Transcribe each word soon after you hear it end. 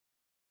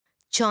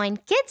Join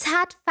Kids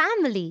Hat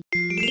family.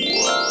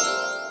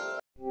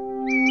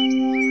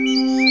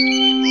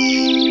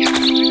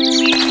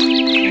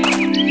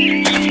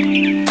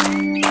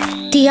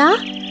 Tia,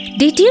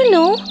 did you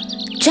know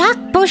Jack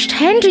pushed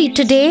Henry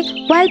today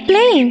while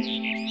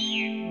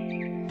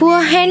playing?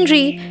 Poor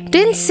Henry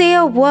didn't say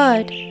a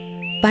word,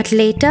 but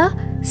later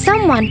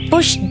someone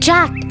pushed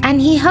Jack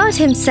and he hurt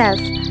himself.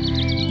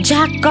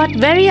 Jack got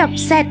very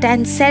upset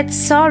and said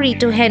sorry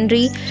to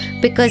Henry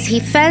because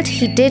he felt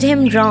he did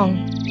him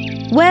wrong.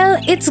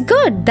 Well, it's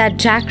good that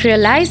Jack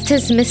realized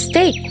his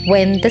mistake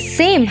when the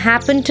same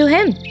happened to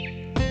him.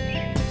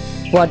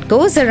 What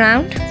goes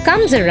around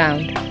comes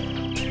around.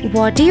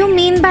 What do you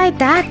mean by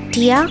that,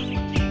 Tia?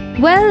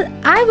 Well,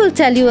 I will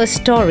tell you a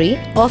story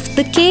of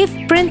the Cave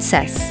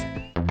Princess.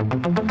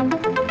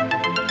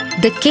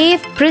 The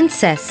Cave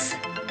Princess.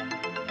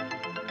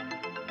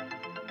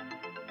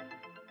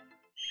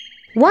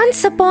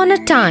 Once upon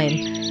a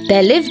time,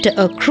 there lived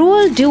a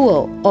cruel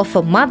duo of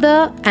a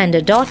mother and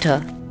a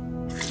daughter.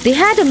 They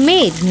had a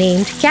maid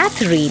named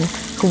Catherine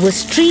who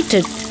was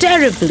treated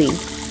terribly.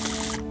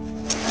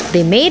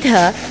 They made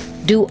her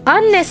do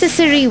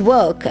unnecessary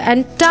work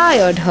and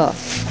tired her.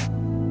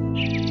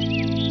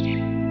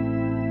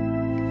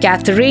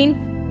 Catherine,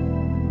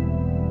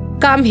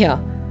 come here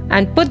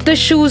and put the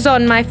shoes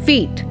on my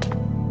feet.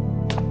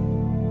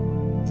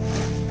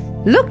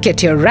 Look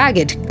at your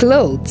ragged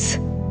clothes.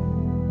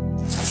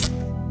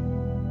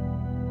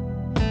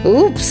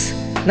 Oops,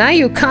 now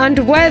you can't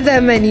wear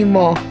them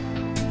anymore.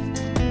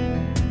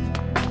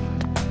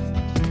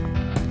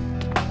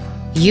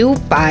 You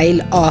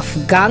pile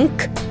of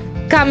gunk.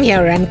 Come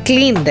here and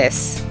clean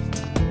this.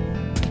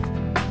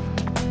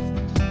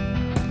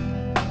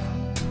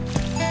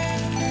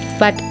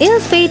 But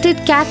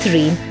ill-fated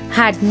Catherine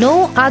had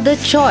no other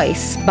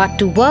choice but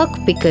to work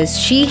because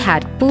she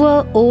had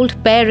poor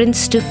old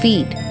parents to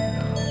feed.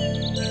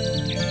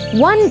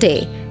 One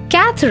day,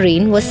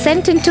 Catherine was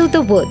sent into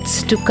the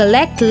woods to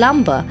collect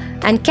lumber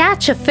and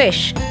catch a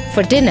fish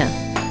for dinner.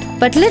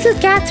 But little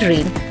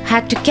Catherine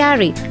had to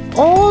carry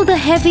all the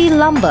heavy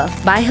lumber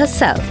by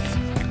herself.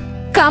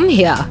 Come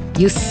here,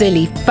 you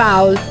silly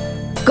fowl.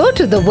 Go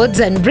to the woods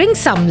and bring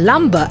some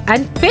lumber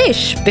and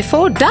fish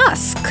before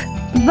dusk.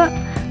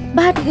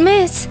 But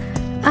miss,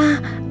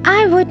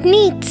 I would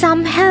need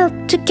some help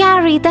to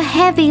carry the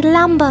heavy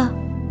lumber.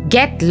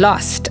 Get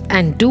lost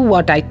and do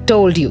what I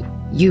told you,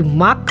 you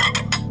muck.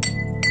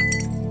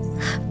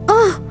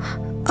 Oh,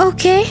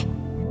 okay.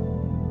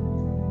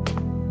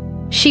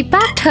 She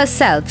packed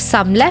herself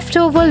some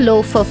leftover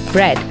loaf of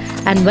bread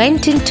and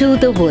went into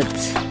the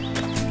woods.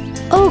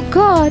 Oh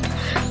God,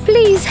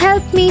 please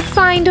help me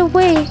find a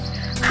way.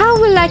 How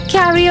will I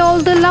carry all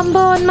the lumber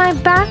on my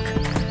back?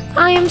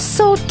 I am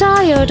so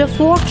tired of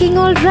walking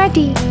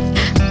already.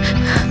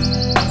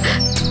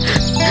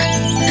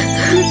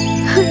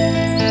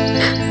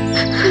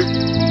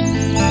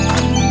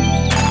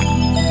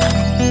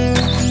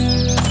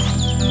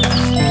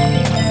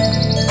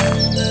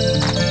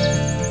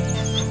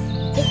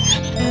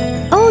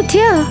 Oh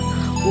dear,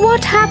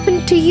 what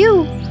happened to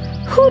you?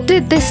 Who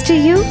did this to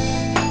you?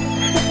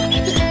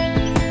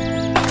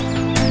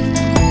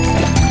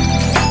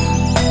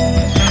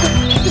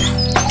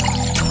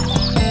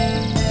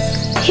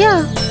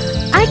 Here,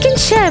 I can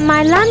share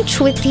my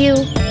lunch with you.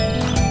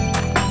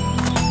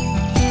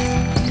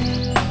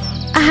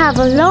 I have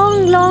a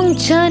long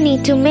journey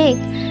to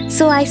make,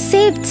 so I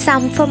saved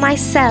some for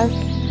myself.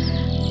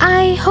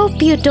 I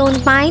hope you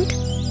don't mind.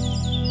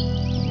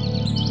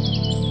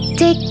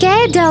 Take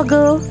care,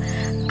 doggo.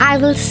 I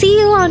will see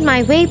you on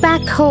my way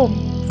back home.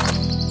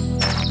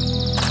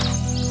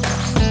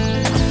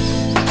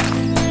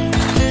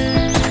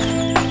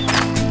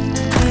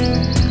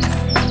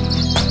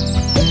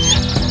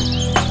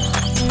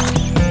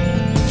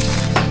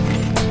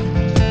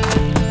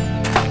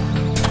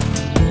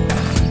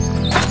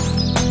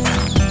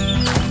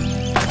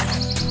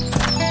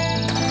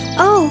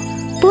 Oh,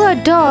 poor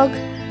dog.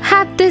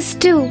 Have this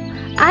too.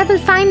 I will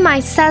find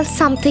myself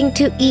something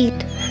to eat.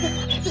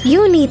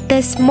 You need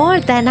this more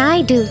than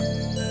I do.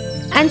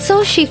 And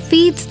so she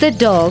feeds the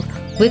dog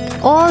with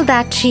all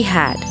that she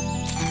had.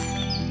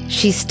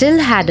 She still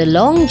had a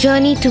long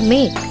journey to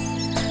make.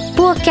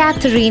 Poor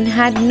Catherine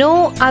had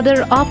no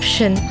other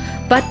option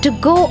but to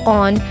go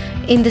on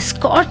in the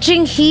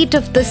scorching heat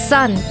of the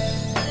sun.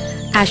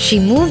 As she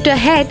moved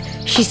ahead,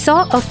 she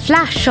saw a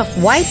flash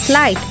of white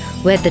light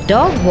where the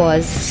dog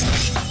was.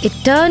 It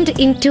turned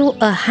into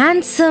a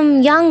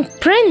handsome young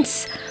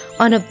prince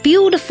on a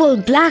beautiful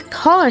black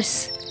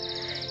horse.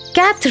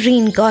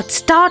 Catherine got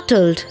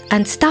startled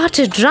and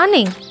started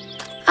running.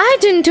 I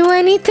didn't do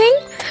anything.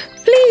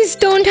 Please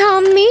don't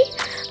harm me.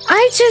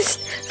 I just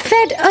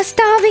fed a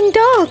starving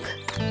dog.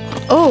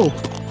 Oh,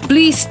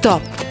 please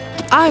stop.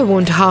 I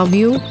won't harm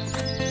you.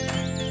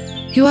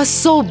 You are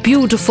so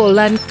beautiful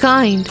and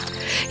kind.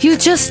 You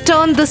just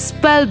turned the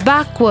spell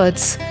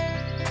backwards.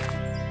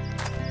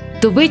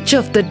 The witch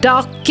of the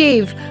dark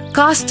cave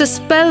cast a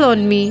spell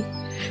on me.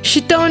 She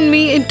turned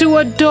me into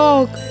a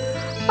dog.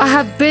 I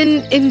have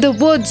been in the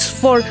woods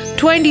for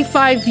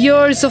 25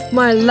 years of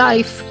my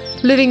life,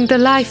 living the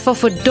life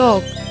of a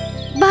dog.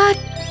 But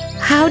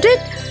how did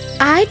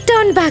I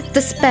turn back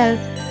the spell?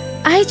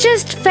 I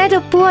just fed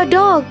a poor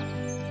dog.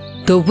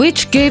 The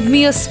witch gave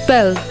me a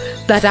spell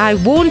that I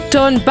won't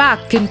turn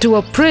back into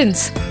a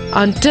prince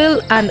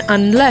until and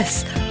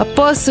unless a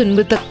person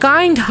with a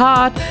kind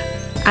heart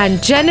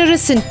and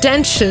generous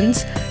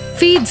intentions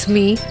feeds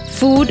me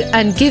food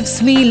and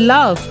gives me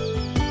love.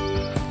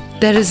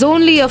 There is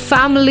only a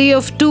family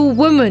of 2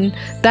 women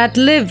that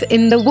live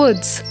in the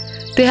woods.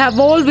 They have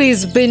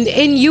always been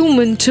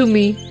inhuman to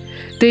me.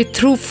 They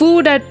threw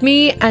food at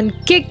me and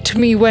kicked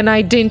me when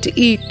I didn't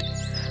eat.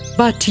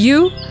 But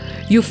you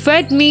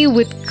fed me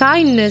with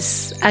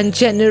kindness and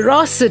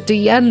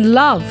generosity and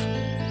love.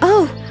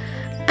 Oh,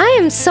 I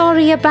am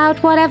sorry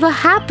about whatever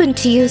happened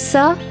to you,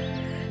 sir.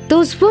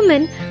 Those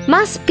women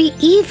must be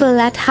evil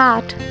at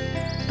heart.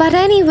 But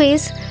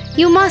anyways,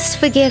 you must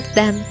forgive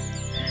them.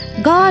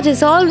 God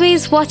is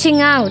always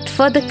watching out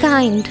for the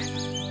kind.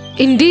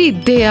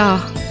 Indeed they are.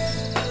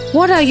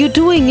 What are you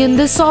doing in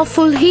this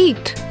awful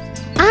heat?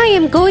 I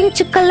am going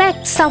to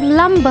collect some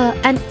lumber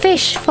and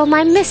fish for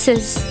my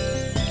missus.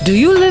 Do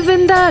you live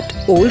in that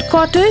old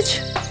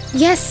cottage?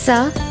 Yes,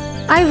 sir.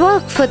 I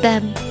work for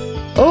them.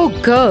 Oh,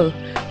 girl,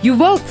 you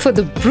work for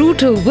the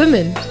brutal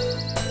women.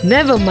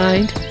 Never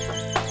mind.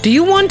 Do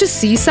you want to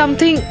see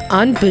something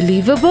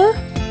unbelievable?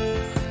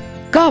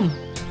 Come,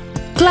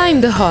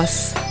 climb the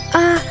horse.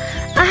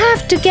 I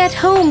have to get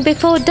home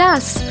before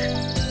dusk.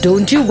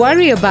 Don't you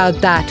worry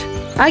about that.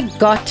 I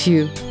got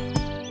you.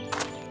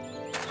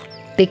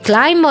 They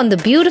climb on the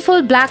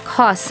beautiful black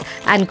horse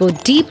and go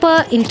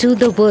deeper into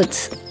the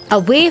woods,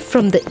 away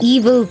from the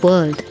evil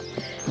world.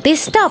 They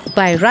stop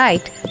by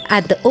right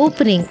at the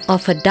opening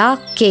of a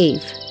dark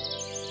cave.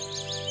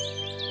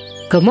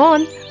 Come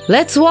on,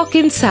 let's walk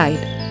inside.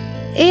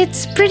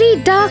 It's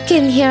pretty dark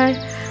in here.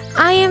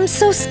 I am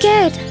so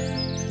scared.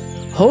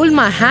 Hold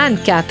my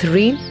hand,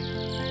 Catherine.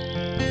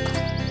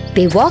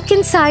 They walk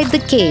inside the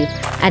cave,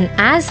 and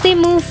as they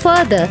move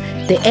further,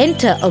 they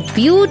enter a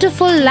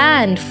beautiful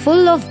land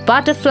full of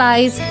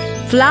butterflies,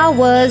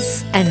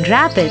 flowers, and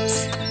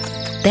rabbits.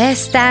 There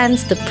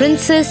stands the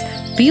princess'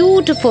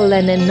 beautiful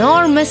and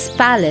enormous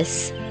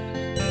palace.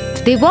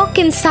 They walk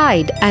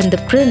inside, and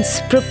the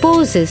prince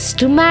proposes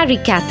to marry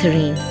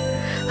Catherine.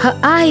 Her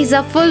eyes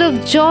are full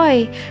of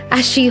joy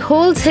as she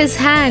holds his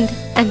hand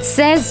and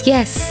says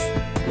yes.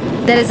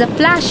 There is a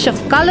flash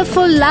of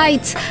colorful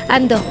lights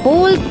and the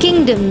whole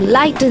kingdom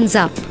lightens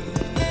up.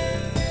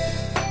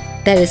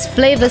 There is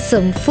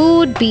flavorsome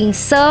food being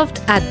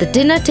served at the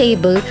dinner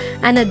table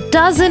and a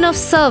dozen of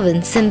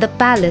servants in the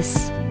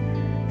palace.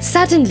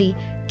 Suddenly,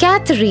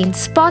 Catherine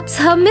spots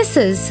her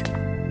missus.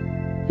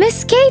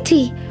 Miss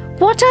Katie,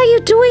 what are you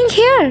doing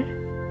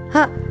here?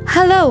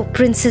 Hello,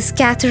 Princess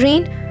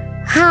Catherine.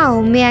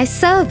 How may I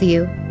serve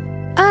you?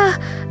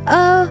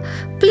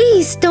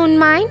 Please don't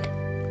mind.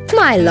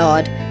 My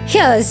lord,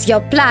 here's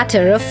your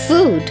platter of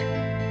food.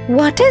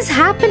 What is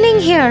happening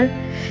here?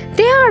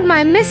 They are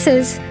my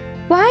missus.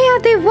 Why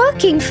are they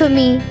working for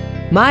me?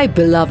 My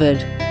beloved,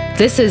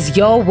 this is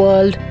your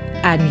world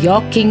and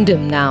your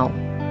kingdom now.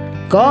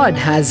 God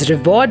has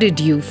rewarded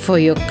you for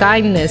your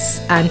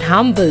kindness and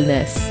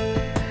humbleness.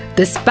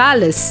 This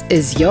palace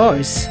is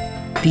yours.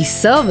 These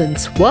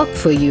servants work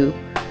for you.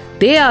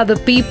 They are the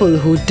people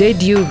who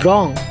did you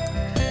wrong.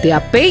 They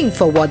are paying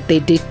for what they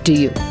did to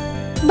you.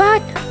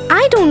 But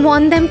I don't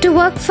want them to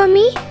work for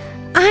me.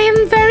 I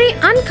am very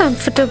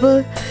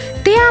uncomfortable.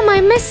 They are my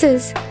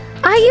missus.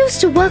 I used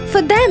to work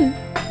for them.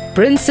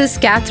 Princess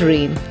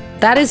Catherine,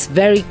 that is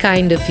very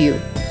kind of you.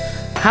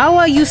 How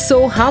are you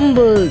so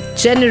humble,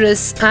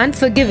 generous, and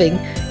forgiving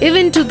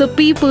even to the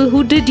people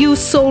who did you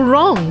so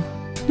wrong?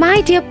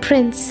 My dear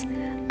prince,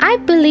 I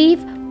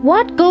believe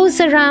what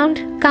goes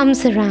around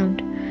comes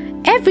around.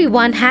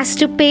 Everyone has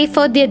to pay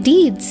for their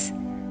deeds.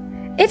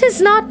 It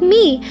is not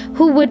me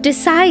who would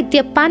decide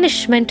their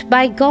punishment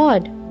by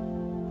God.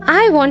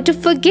 I want to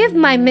forgive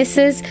my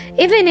missus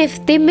even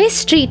if they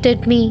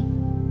mistreated me.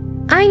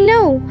 I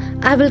know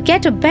I will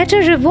get a better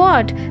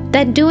reward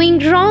than doing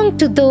wrong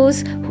to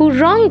those who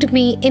wronged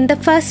me in the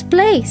first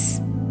place.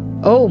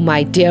 Oh,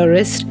 my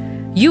dearest,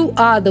 you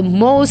are the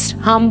most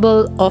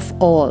humble of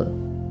all.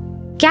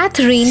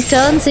 Catherine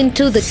turns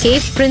into the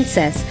cave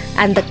princess,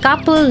 and the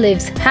couple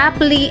lives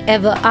happily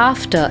ever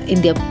after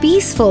in their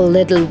peaceful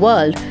little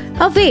world,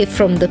 away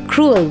from the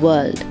cruel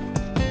world.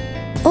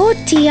 Oh,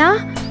 Tia,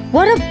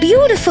 what a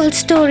beautiful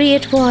story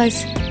it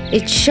was.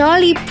 It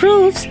surely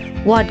proves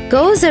what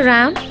goes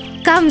around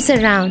comes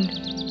around.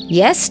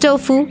 Yes,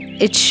 Tofu,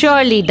 it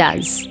surely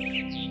does.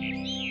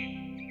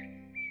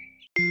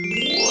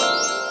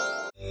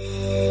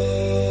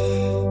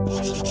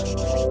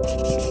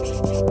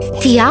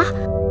 Tia,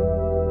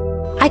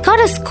 I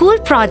got a school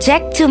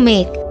project to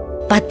make,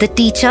 but the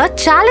teacher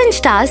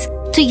challenged us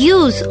to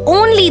use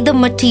only the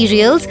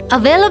materials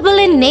available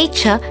in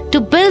nature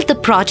to build the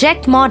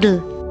project model.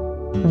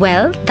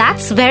 Well,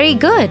 that's very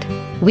good.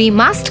 We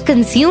must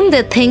consume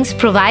the things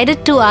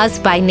provided to us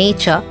by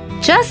nature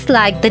just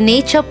like the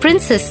nature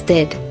princess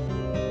did.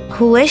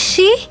 Who is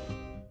she?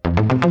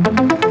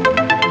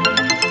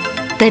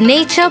 The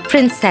nature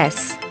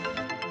princess.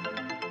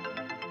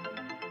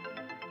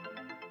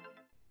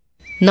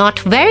 Not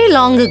very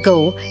long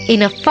ago,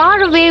 in a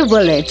faraway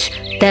village,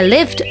 there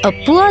lived a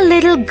poor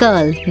little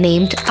girl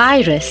named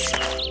Iris.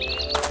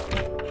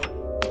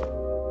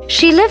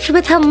 She lived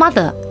with her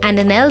mother and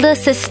an elder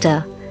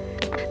sister.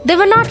 They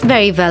were not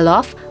very well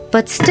off,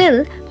 but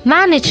still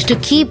managed to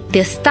keep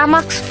their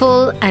stomachs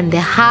full and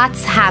their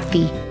hearts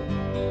happy.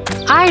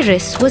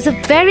 Iris was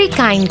a very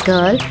kind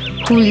girl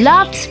who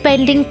loved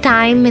spending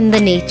time in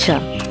the nature.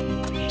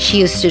 She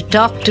used to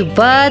talk to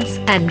birds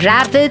and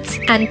rabbits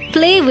and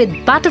play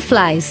with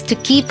butterflies to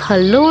keep her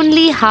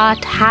lonely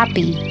heart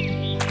happy.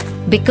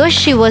 Because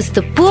she was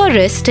the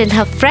poorest in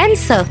her friend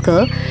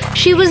circle,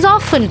 she was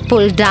often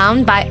pulled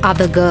down by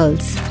other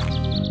girls.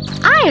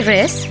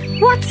 Iris,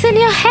 what's in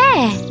your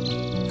hair?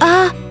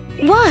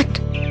 What?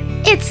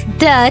 It's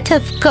dirt,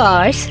 of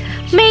course.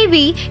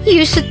 Maybe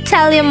you should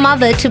tell your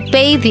mother to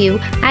bathe you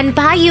and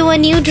buy you a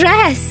new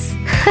dress.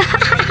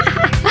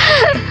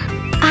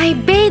 I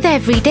bathe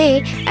every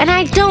day and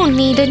I don't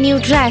need a new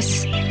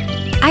dress.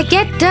 I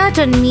get dirt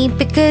on me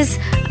because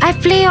I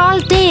play all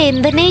day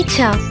in the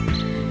nature.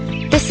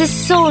 This is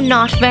so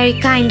not very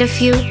kind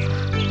of you.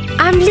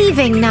 I'm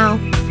leaving now.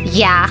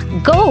 Yeah,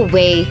 go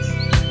away.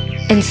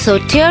 And so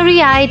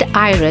teary-eyed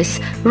Iris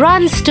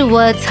runs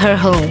towards her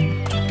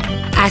home.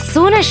 As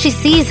soon as she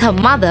sees her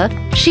mother,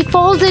 she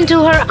falls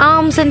into her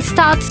arms and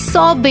starts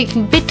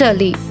sobbing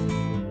bitterly.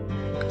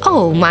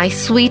 Oh, my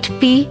sweet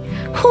pea,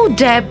 who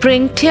dare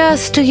bring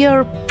tears to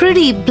your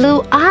pretty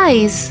blue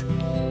eyes?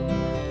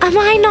 Am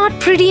I not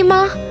pretty,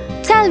 Ma?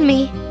 Tell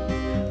me.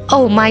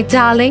 Oh, my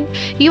darling,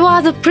 you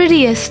are the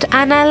prettiest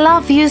and I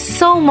love you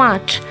so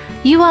much.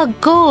 You are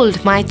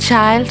gold, my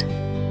child.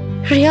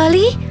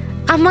 Really?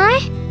 Am I?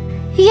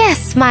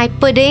 Yes, my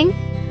pudding.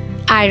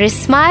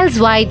 Iris smiles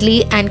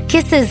widely and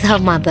kisses her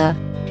mother.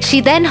 She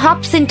then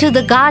hops into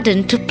the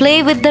garden to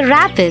play with the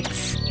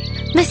rabbits.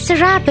 Mr.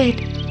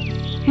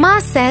 Rabbit, Ma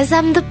says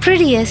I'm the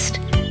prettiest.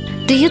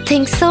 Do you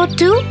think so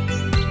too?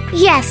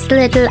 Yes,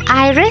 little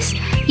Iris.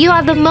 You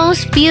are the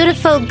most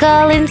beautiful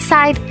girl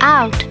inside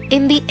out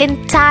in the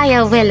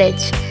entire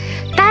village.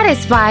 That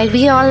is why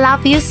we all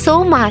love you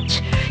so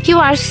much. You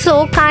are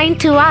so kind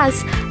to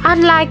us,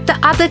 unlike the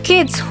other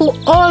kids who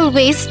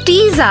always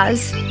tease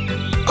us.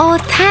 Oh,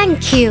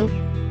 thank you.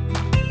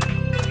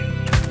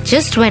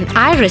 Just when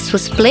Iris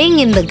was playing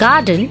in the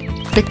garden,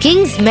 the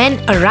king's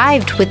men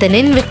arrived with an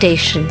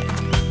invitation.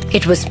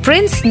 It was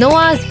Prince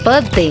Noah's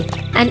birthday,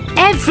 and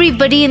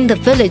everybody in the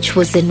village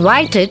was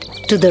invited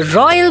to the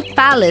royal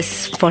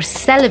palace for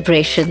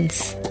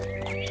celebrations.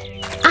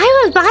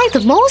 I will buy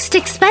the most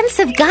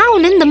expensive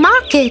gown in the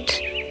market,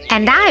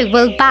 and I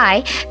will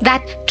buy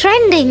that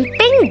trending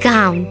pink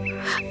gown.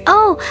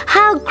 Oh,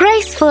 how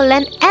graceful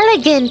and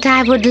elegant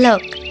I would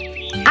look.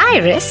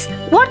 Iris,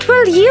 what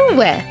will you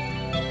wear?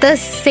 The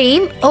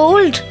same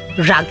old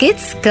rugged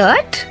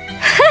skirt?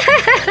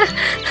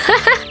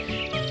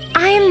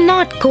 I am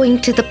not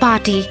going to the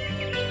party.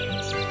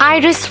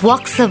 Iris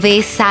walks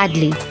away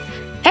sadly.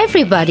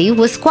 Everybody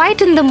was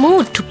quite in the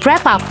mood to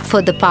prep up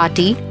for the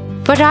party,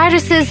 but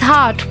Iris's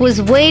heart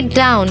was weighed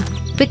down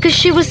because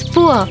she was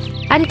poor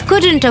and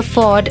couldn't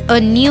afford a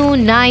new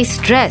nice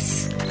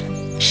dress.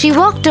 She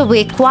walked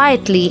away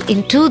quietly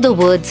into the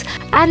woods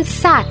and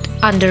sat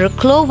under a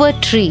clover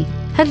tree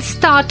and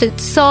started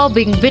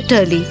sobbing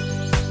bitterly.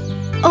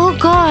 Oh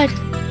God,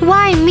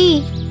 why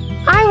me?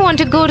 I want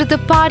to go to the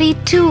party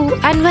too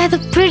and wear the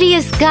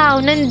prettiest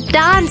gown and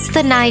dance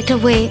the night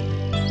away.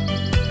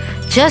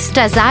 Just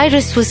as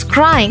Iris was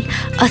crying,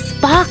 a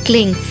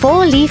sparkling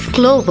four-leaf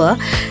clover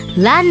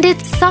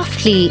landed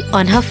softly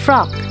on her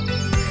frock.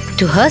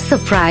 To her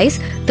surprise,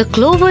 the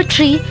clover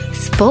tree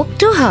spoke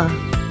to her.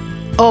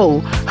 Oh,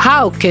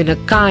 how can a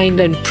kind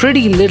and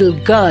pretty little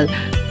girl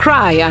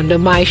cry under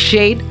my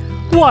shade?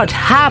 What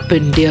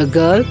happened, dear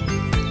girl?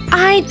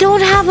 I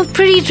don't have a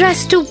pretty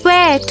dress to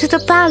wear to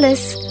the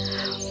palace.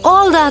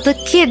 All the other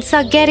kids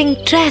are getting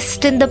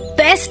dressed in the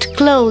best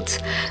clothes,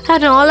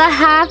 and all I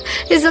have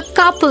is a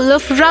couple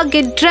of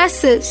rugged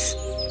dresses.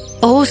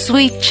 Oh,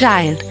 sweet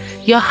child,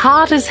 your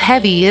heart is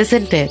heavy,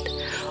 isn't it?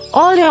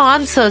 All your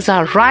answers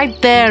are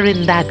right there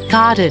in that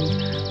garden.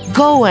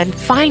 Go and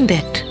find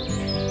it.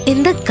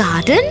 In the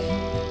garden?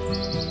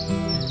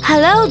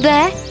 Hello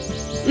there,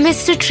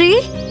 Mr.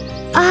 Tree.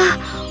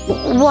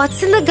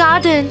 What's in the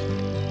garden?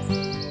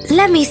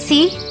 Let me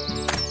see.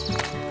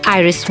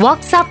 Iris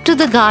walks up to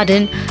the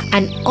garden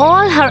and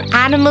all her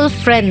animal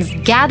friends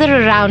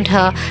gather around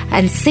her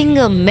and sing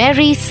a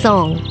merry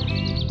song.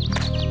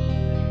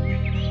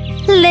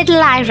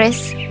 Little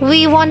Iris,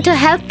 we want to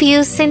help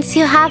you since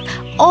you have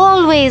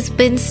always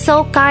been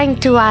so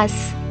kind to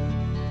us.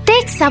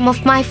 Take some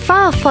of my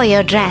fur for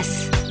your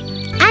dress.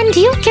 And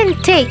you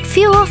can take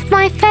few of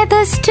my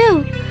feathers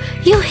too.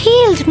 You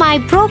healed my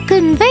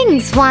broken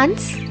wings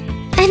once.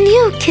 And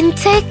you can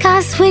take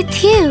us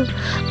with you.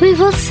 We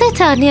will sit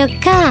on your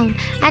gown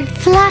and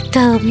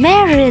flutter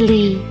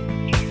merrily.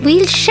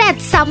 we'll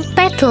shed some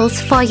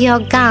petals for your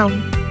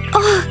gown.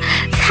 Oh,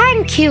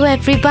 thank you,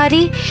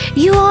 everybody.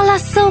 You all are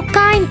so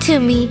kind to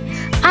me.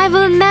 I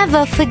will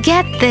never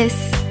forget this.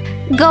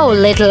 Go,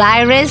 little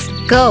Iris,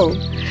 go.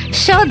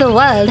 Show the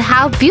world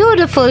how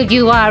beautiful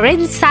you are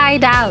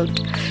inside out.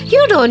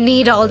 You don't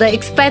need all the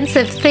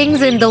expensive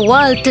things in the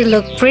world to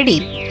look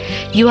pretty.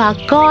 You are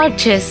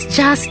gorgeous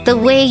just the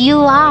way you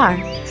are.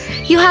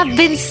 You have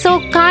been so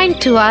kind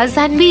to us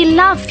and we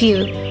love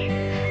you.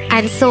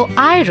 And so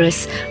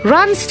Iris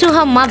runs to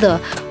her mother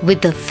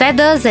with the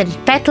feathers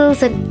and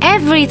petals and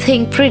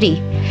everything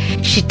pretty.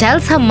 She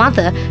tells her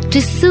mother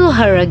to sew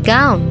her a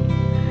gown.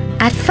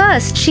 At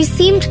first she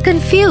seemed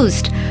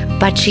confused,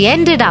 but she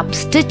ended up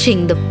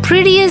stitching the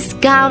prettiest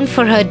gown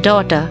for her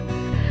daughter.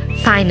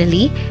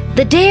 Finally,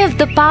 the day of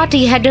the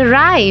party had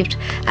arrived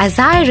as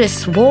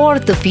Iris wore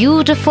the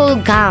beautiful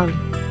gown.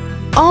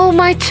 Oh,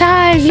 my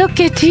child, look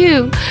at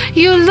you.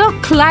 You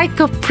look like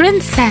a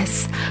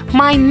princess,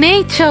 my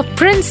nature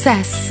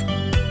princess.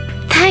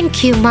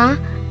 Thank you, Ma.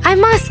 I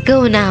must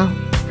go now.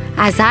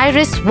 As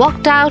Iris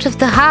walked out of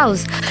the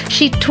house,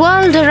 she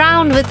twirled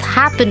around with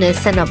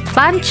happiness and a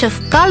bunch of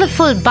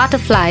colorful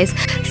butterflies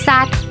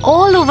sat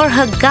all over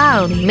her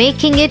gown,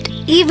 making it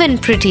even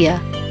prettier.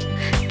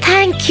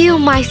 Thank you,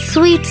 my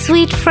sweet,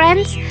 sweet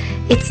friends.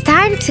 It's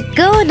time to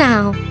go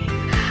now.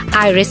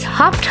 Iris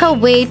hopped her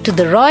way to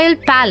the royal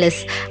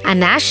palace,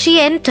 and as she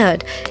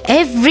entered,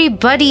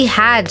 everybody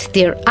had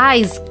their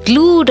eyes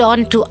glued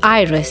onto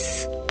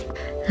Iris.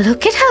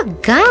 Look at her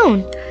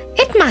gown.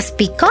 It must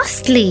be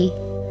costly.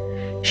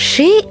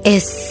 She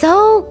is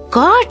so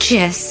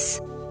gorgeous.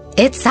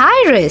 It's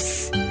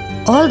Iris.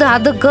 All the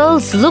other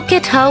girls look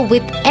at her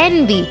with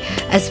envy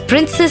as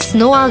Princess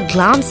Noah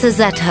glances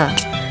at her.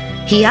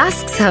 He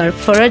asks her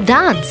for a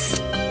dance.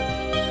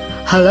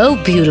 Hello,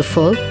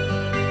 beautiful.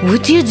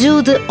 Would you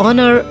do the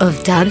honor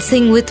of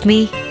dancing with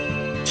me?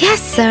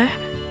 Yes, sir.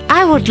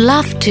 I would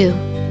love to.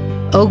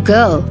 Oh,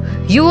 girl,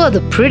 you are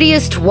the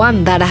prettiest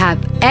one that I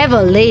have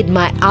ever laid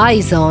my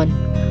eyes on.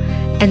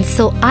 And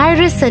so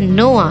Iris and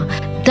Noah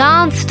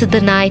danced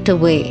the night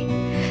away.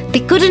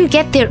 They couldn't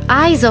get their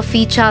eyes off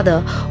each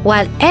other,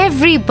 while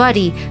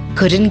everybody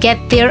couldn't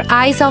get their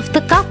eyes off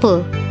the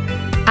couple.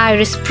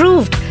 Iris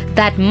proved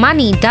that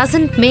money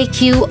doesn't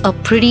make you a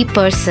pretty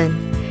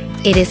person.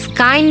 It is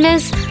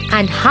kindness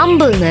and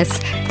humbleness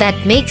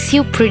that makes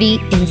you pretty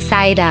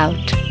inside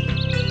out.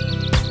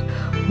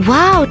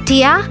 Wow,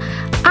 Tia!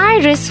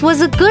 Iris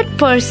was a good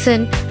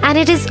person, and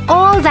it is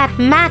all that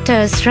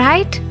matters,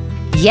 right?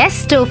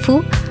 Yes,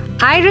 Tofu.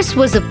 Iris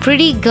was a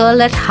pretty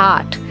girl at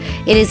heart.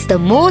 It is the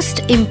most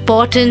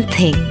important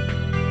thing.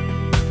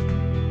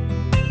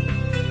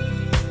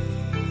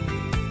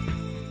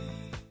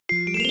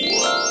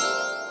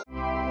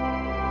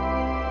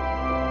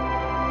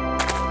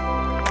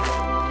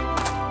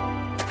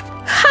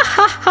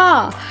 Ha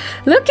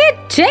ha! Look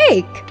at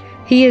Jake!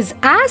 He is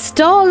as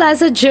tall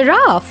as a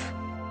giraffe.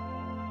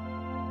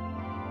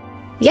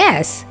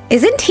 Yes,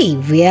 isn't he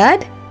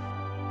weird?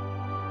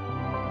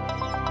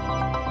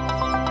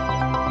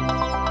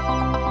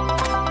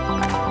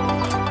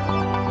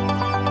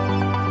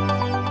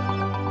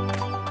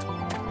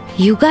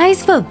 You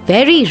guys were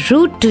very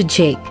rude to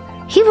Jake.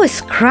 He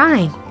was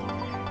crying.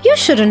 You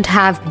shouldn't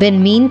have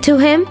been mean to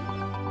him.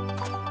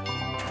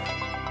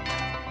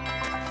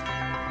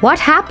 What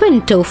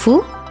happened,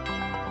 Tofu?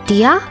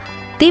 Tia,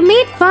 they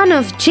made fun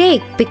of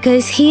Jake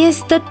because he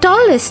is the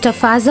tallest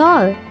of us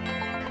all.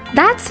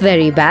 That's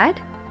very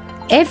bad.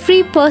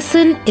 Every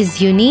person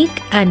is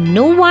unique and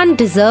no one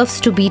deserves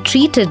to be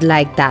treated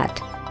like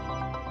that.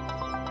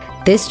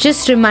 This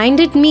just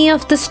reminded me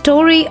of the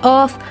story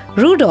of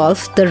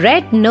Rudolph the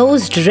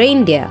Red-Nosed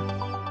Reindeer.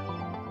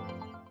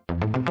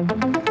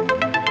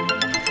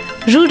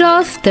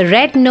 Rudolph the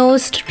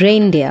Red-Nosed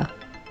Reindeer.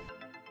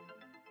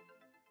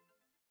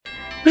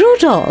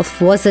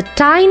 Rudolph was a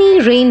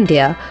tiny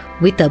reindeer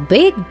with a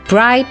big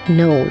bright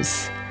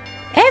nose.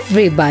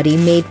 Everybody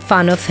made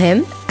fun of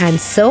him, and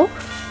so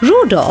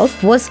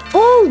Rudolph was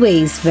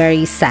always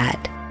very sad.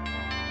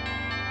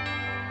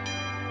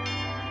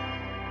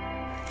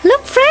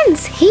 Look,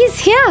 friends, he's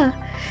here.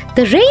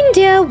 The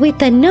reindeer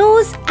with a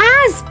nose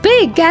as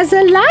big as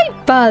a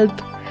light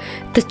bulb.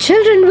 The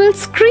children will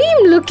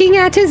scream looking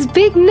at his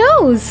big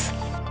nose.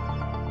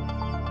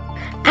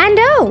 And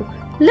oh,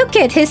 look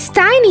at his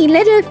tiny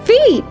little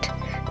feet.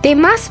 They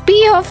must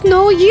be of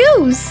no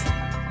use.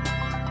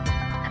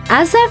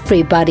 As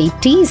everybody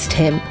teased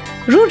him,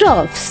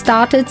 Rudolph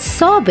started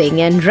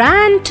sobbing and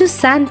ran to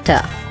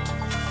Santa.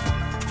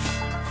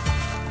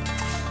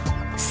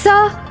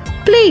 Sir,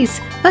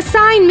 please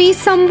assign me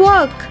some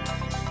work.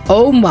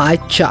 Oh, my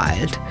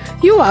child,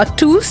 you are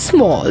too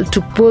small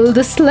to pull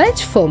the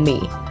sledge for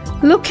me.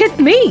 Look at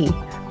me.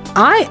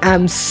 I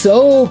am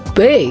so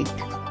big.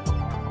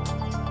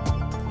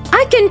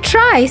 I can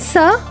try,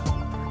 sir.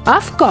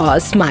 Of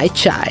course, my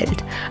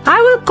child. I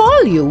will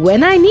call you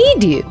when I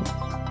need you.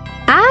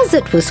 As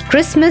it was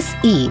Christmas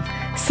Eve,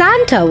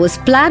 Santa was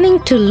planning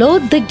to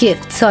load the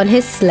gifts on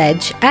his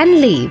sledge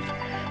and leave.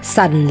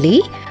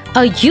 Suddenly,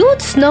 a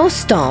huge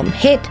snowstorm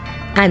hit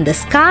and the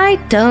sky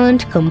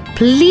turned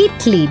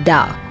completely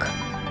dark.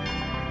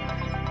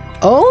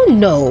 Oh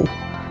no!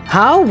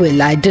 How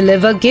will I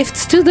deliver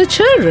gifts to the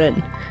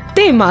children?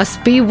 They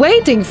must be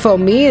waiting for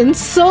me in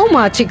so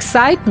much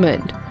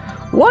excitement.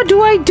 What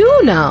do I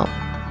do now?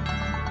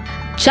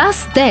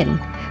 Just then,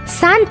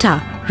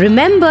 Santa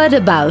remembered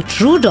about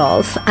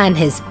Rudolph and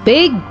his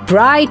big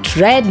bright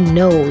red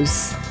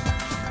nose.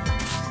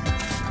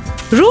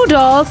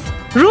 Rudolph!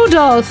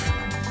 Rudolph!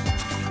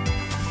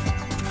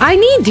 I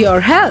need your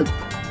help.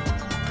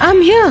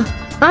 I'm here!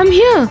 I'm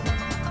here!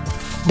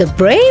 The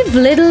brave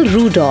little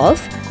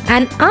Rudolph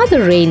and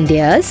other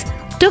reindeers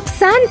took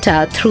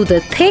Santa through the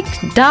thick,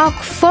 dark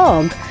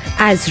fog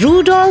as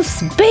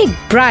Rudolph's big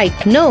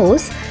bright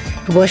nose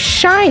was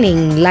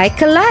shining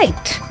like a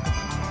light.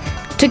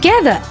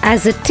 Together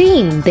as a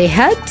team, they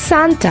helped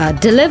Santa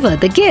deliver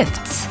the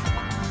gifts.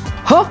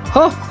 Ho,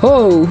 ho,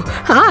 ho!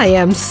 I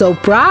am so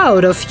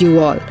proud of you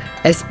all,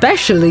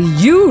 especially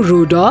you,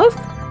 Rudolph.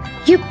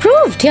 You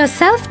proved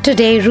yourself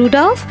today,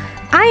 Rudolph.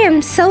 I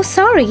am so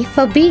sorry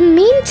for being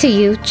mean to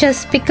you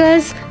just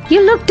because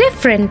you look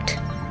different.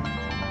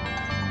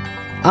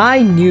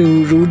 I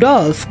knew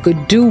Rudolph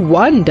could do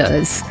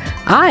wonders.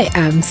 I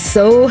am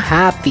so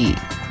happy.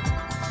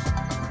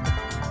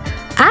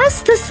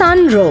 As the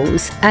sun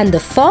rose and the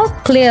fog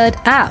cleared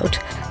out,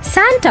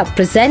 Santa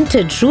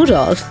presented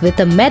Rudolph with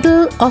a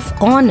Medal of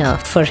Honor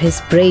for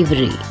his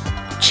bravery.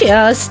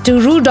 Cheers to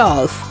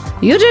Rudolph!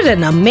 You did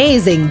an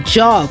amazing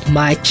job,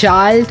 my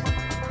child.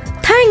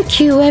 Thank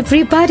you,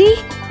 everybody.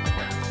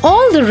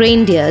 All the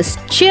reindeers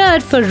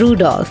cheered for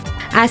Rudolph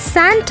as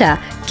Santa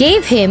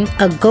gave him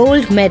a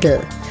gold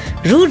medal.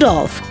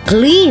 Rudolph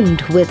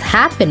gleamed with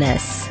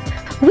happiness.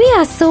 We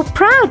are so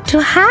proud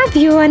to have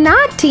you on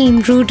our team,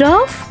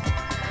 Rudolph.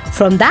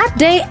 From that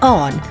day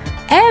on,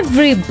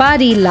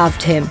 everybody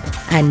loved him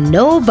and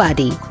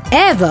nobody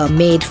ever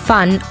made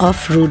fun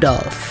of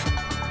Rudolph.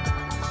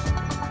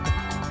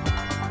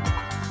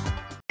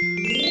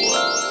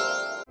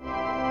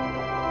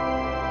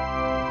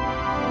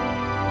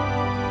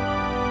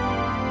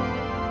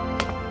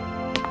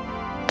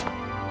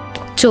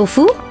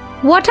 Tofu,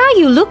 what are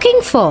you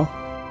looking for?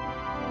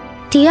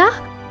 Tia,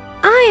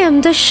 I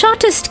am the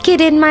shortest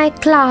kid in my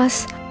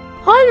class.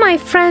 All my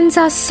friends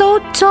are so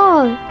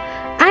tall.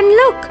 And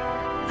look,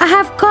 I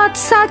have got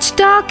such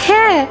dark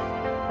hair.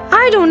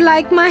 I don't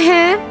like my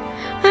hair.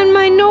 And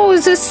my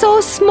nose is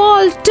so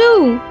small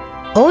too.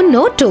 Oh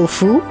no,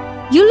 Tofu.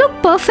 You look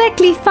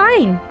perfectly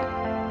fine.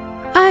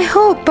 I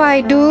hope I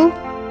do.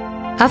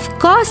 Of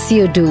course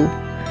you do.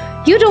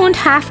 You don't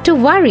have to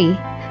worry.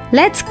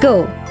 Let's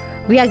go.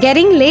 We are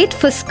getting late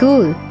for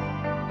school.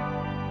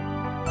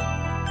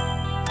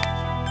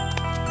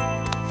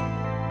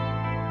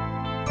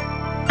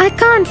 I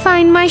can't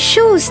find my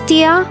shoes,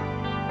 Tia.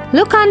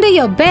 Look under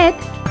your bed.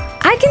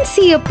 I can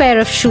see a pair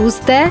of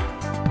shoes there.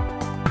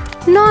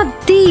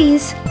 Not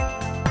these.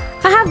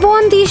 I have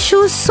worn these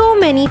shoes so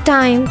many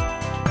times.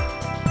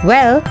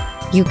 Well,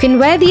 you can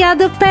wear the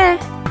other pair.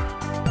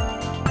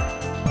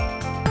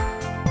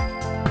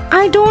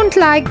 I don't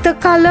like the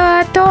color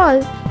at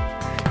all.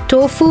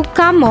 Tofu,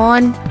 come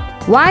on.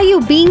 Why are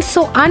you being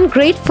so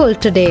ungrateful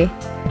today?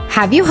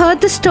 Have you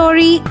heard the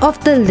story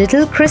of the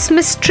little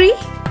Christmas tree?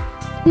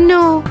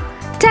 No.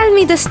 Tell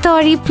me the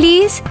story,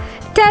 please.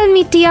 Tell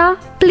me, Tia,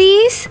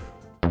 please.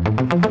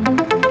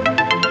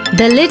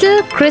 The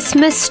Little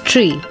Christmas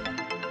Tree.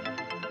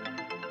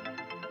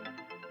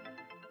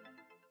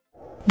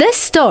 This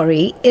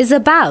story is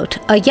about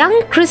a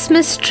young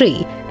Christmas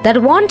tree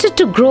that wanted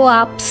to grow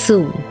up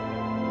soon.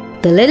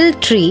 The little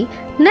tree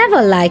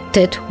never liked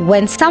it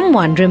when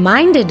someone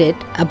reminded it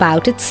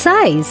about its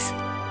size.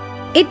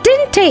 It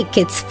didn't take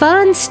its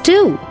ferns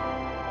too.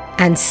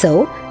 And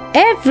so,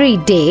 every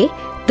day,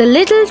 the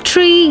little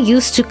tree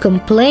used to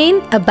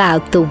complain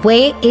about the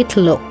way it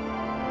looked.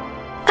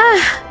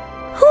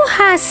 Who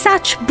has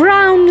such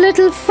brown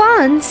little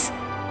ferns?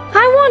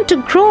 I want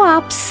to grow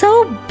up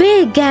so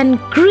big and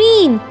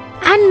green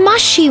and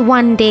mushy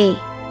one day.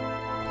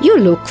 You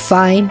look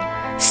fine.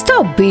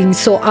 Stop being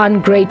so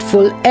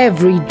ungrateful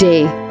every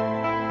day.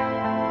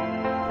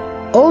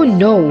 Oh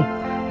no!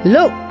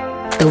 Look!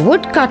 The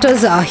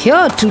woodcutters are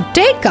here to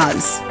take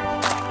us.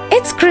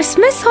 It's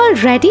Christmas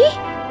already?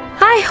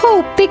 I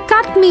hope they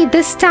cut me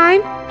this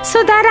time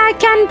so that I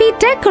can be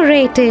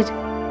decorated.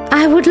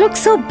 I would look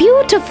so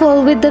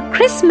beautiful with the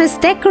Christmas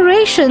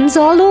decorations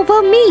all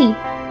over me.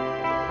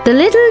 The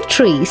little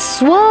tree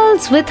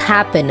swirls with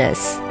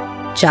happiness.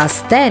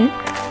 Just then,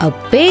 a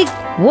big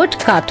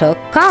woodcutter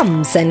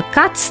comes and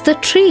cuts the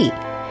tree.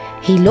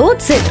 He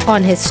loads it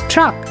on his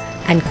truck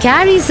and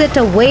carries it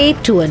away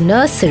to a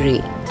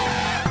nursery.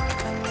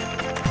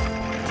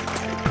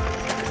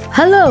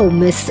 Hello,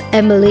 Miss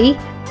Emily.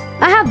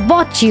 I have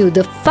bought you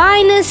the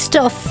finest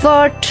of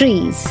fir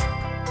trees.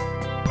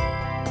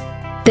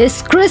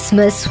 This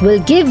Christmas will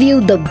give you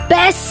the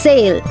best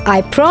sale,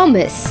 I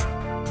promise.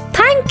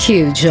 Thank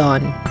you,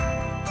 John.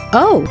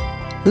 Oh,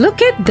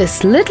 look at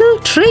this little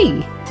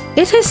tree.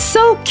 It is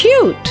so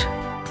cute.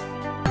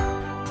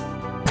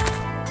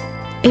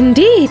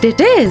 Indeed,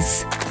 it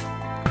is.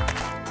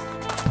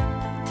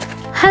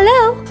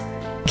 Hello,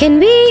 can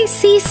we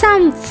see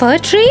some fir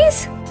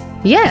trees?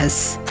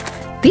 Yes,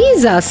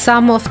 these are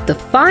some of the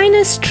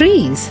finest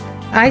trees.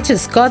 I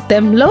just got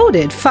them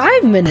loaded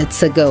 5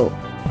 minutes ago.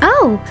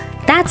 Oh,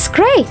 that's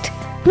great.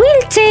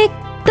 We'll take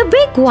the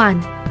big one.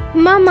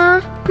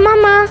 Mama,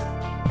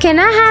 can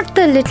I have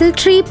the little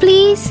tree,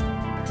 please?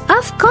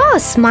 Of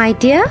course, my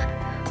dear.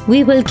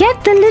 We will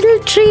get the little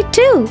tree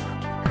too.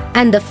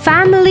 And the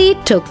family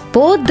took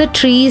both the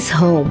trees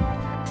home.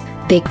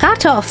 They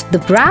cut off the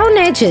brown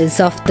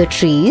edges of the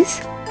trees,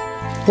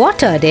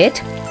 watered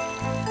it,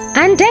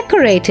 and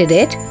decorated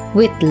it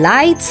with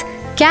lights,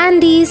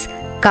 candies,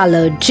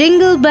 colored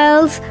jingle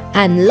bells,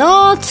 and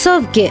lots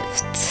of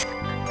gifts.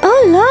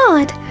 Oh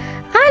Lord,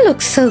 I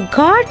look so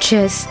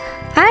gorgeous.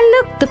 I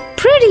look the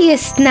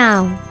prettiest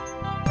now.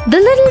 The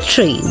little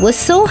tree was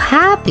so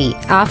happy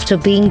after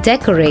being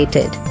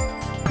decorated.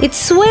 It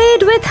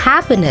swayed with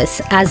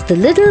happiness as the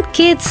little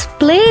kids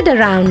played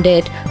around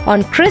it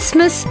on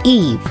Christmas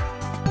Eve.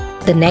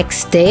 The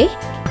next day,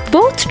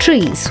 both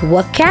trees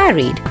were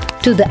carried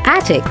to the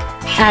attic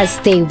as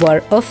they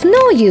were of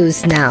no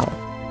use now.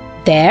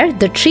 There,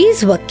 the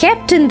trees were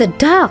kept in the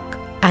dark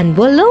and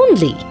were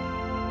lonely.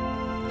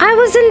 I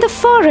was in the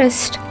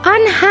forest,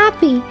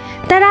 unhappy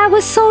that I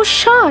was so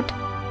short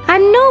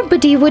and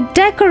nobody would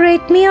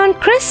decorate me on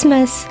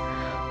Christmas.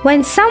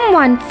 When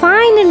someone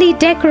finally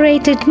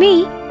decorated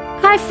me,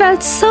 I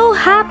felt so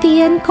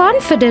happy and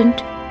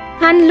confident.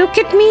 And look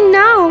at me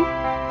now.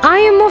 I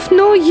am of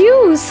no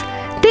use.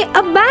 They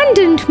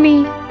abandoned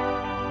me.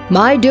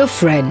 My dear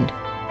friend,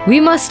 we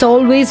must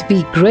always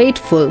be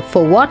grateful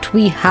for what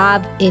we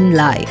have in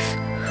life.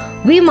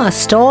 We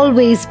must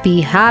always be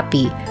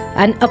happy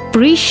and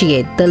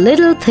appreciate the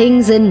little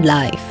things in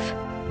life.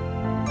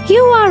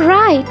 You are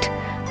right.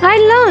 I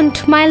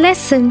learned my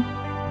lesson.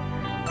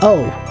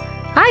 Oh,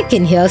 I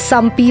can hear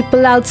some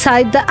people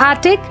outside the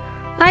attic.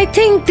 I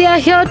think they are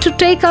here to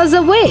take us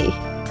away.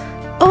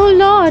 Oh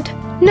Lord,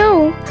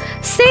 no,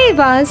 save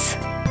us.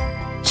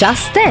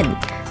 Just then,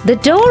 the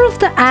door of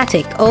the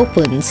attic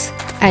opens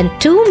and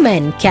two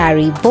men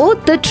carry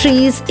both the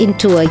trees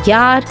into a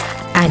yard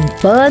and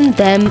burn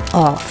them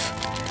off.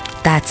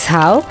 That's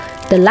how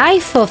the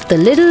life of the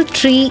little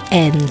tree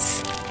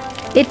ends.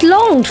 It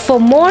longed for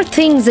more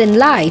things in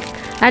life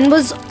and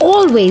was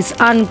always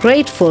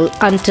ungrateful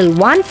until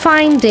one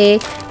fine day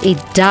it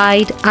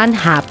died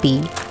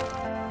unhappy.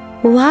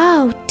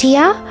 Wow,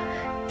 Tia,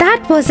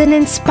 that was an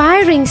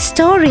inspiring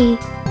story.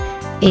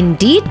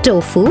 Indeed,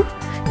 Tofu.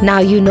 Now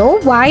you know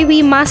why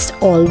we must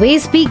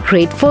always be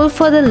grateful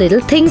for the little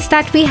things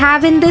that we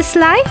have in this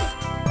life?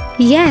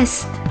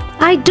 Yes,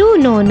 I do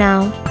know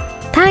now.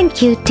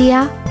 Thank you,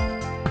 Tia.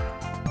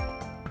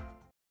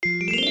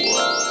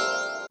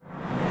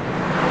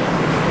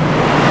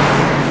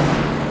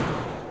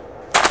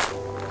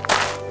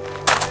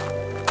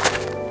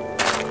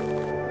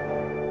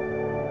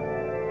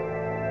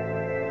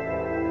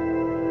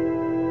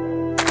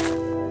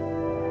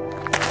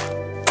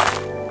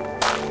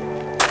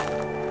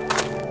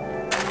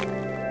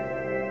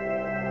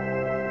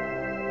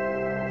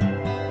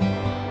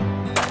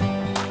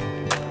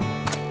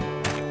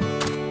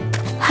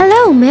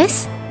 Hello,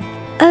 miss.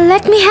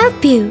 Let me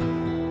help you.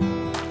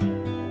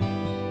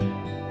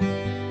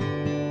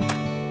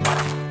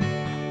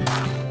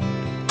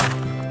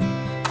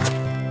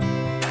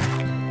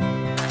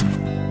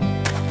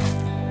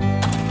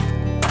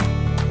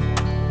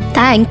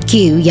 Thank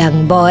you,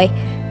 young boy.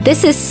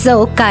 This is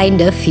so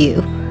kind of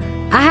you.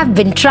 I have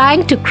been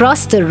trying to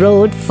cross the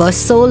road for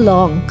so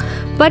long,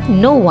 but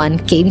no one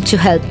came to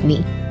help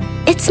me.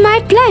 It's my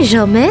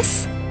pleasure,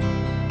 miss.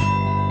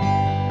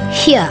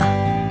 Here,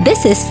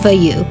 this is for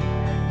you.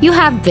 You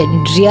have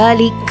been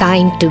really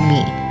kind to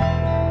me.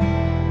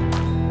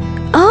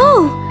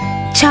 Oh,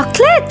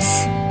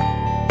 chocolates!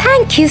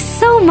 Thank you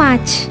so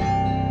much.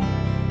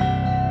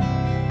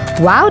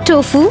 Wow,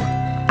 Tofu,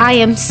 I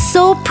am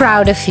so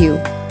proud of you.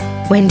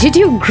 When did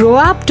you grow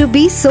up to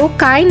be so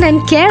kind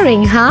and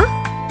caring, huh?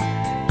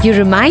 You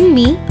remind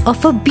me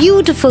of a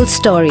beautiful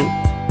story.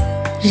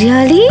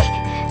 Really?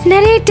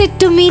 Narrate it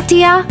to me,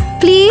 Tia,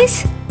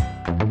 please.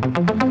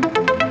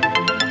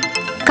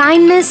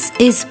 Kindness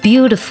is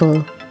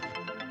beautiful.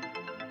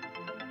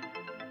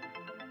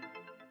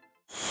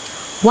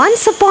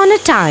 Once upon a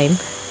time,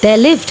 there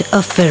lived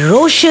a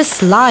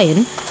ferocious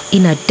lion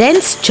in a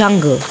dense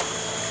jungle.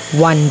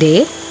 One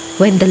day,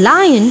 when the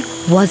lion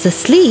was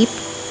asleep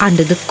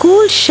under the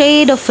cool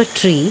shade of a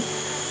tree,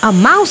 a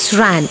mouse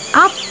ran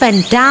up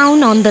and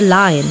down on the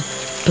lion,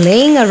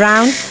 playing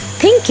around,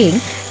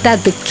 thinking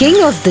that the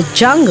king of the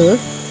jungle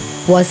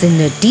was in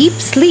a deep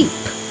sleep.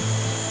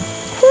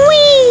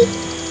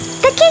 Whee!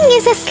 The king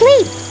is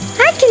asleep.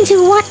 I can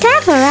do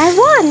whatever I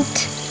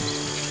want.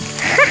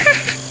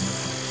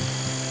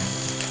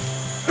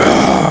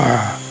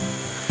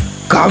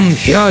 Come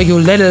here, you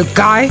little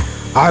guy.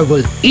 I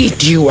will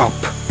eat you up.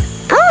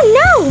 Oh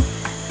no!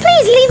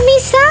 Please leave me,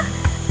 sir.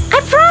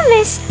 I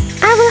promise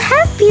I will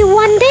help you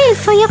one day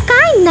for your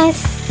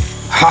kindness.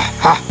 Ha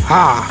ha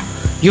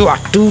ha! You are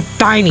too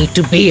tiny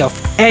to be of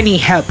any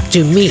help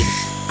to me.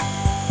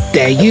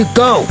 There you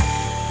go.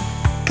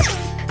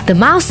 The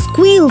mouse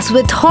squeals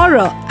with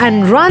horror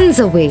and runs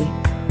away.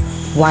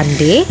 One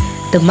day,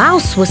 the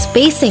mouse was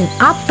pacing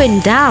up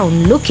and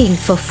down looking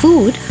for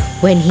food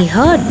when he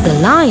heard the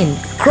lion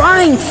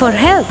crying for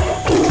help.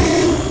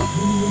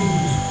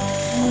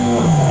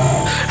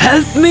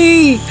 Help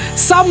me!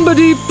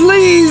 Somebody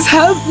please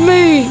help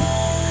me!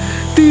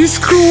 These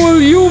cruel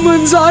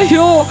humans are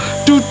here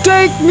to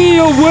take me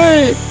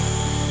away.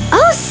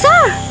 Oh,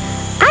 sir,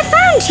 I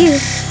found you.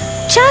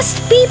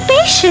 Just be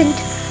patient.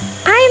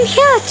 I am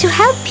here to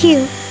help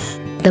you.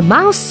 The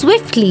mouse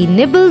swiftly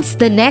nibbles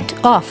the net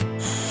off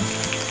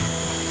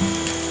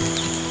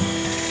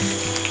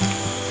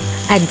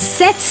and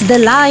sets the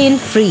lion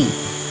free.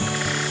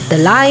 The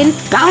lion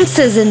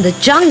bounces in the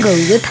jungle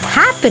with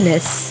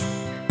happiness.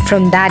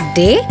 From that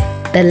day,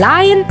 the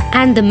lion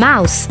and the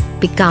mouse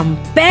become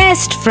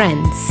best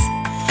friends.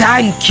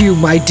 Thank you,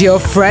 my dear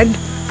friend.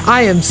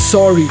 I am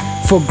sorry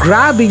for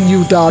grabbing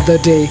you the other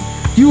day.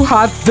 You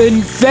have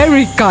been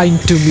very kind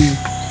to me.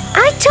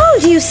 I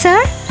told you,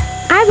 sir.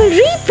 I will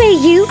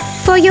repay you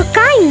for your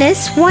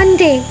kindness one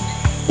day.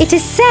 It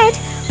is said,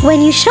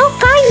 when you show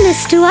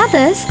kindness to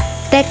others,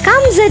 there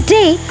comes a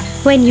day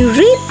when you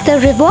reap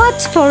the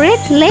rewards for it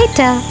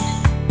later.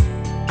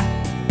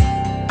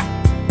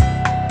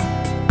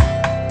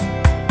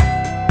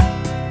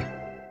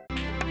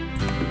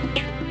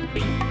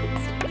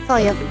 For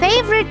your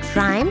favorite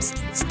rhymes,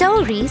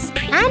 stories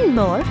and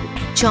more,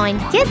 join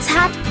Kids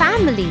Hut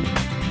family.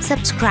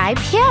 Subscribe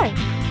here.